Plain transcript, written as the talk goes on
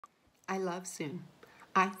I love Zoom.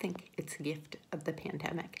 I think it's a gift of the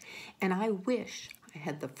pandemic, and I wish I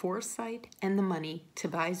had the foresight and the money to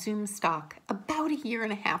buy Zoom stock about a year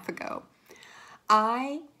and a half ago.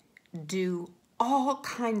 I do all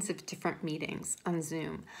kinds of different meetings on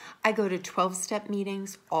Zoom. I go to 12-step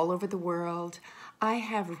meetings all over the world. I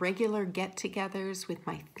have regular get-togethers with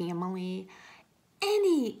my family.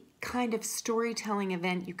 Any kind of storytelling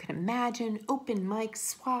event you can imagine, open mic,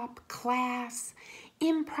 swap, class,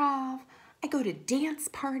 improv. I go to dance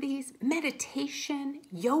parties, meditation,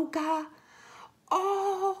 yoga,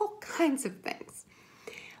 all kinds of things.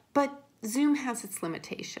 But Zoom has its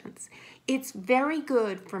limitations. It's very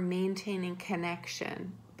good for maintaining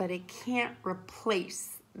connection, but it can't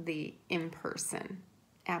replace the in-person.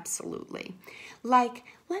 Absolutely. Like,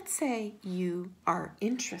 let's say you are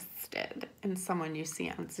interested in someone you see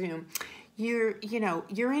on Zoom. You're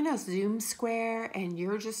in a Zoom square and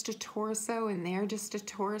you're just a torso and they're just a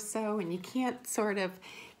torso and you can't sort of,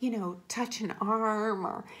 touch an arm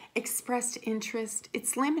or express interest.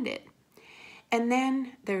 It's limited. And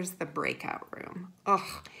then there's the breakout room.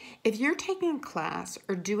 Ugh. If you're taking a class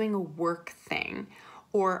or doing a work thing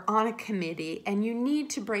or on a committee and you need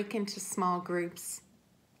to break into small groups,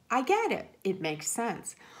 I get it. It makes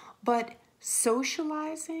sense. But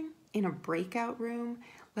socializing in a breakout room,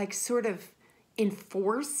 like sort of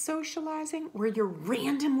enforced socializing, where you're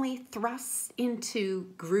randomly thrust into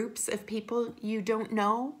groups of people you don't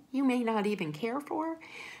know, you may not even care for,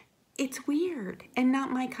 it's weird and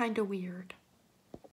not my kind of weird.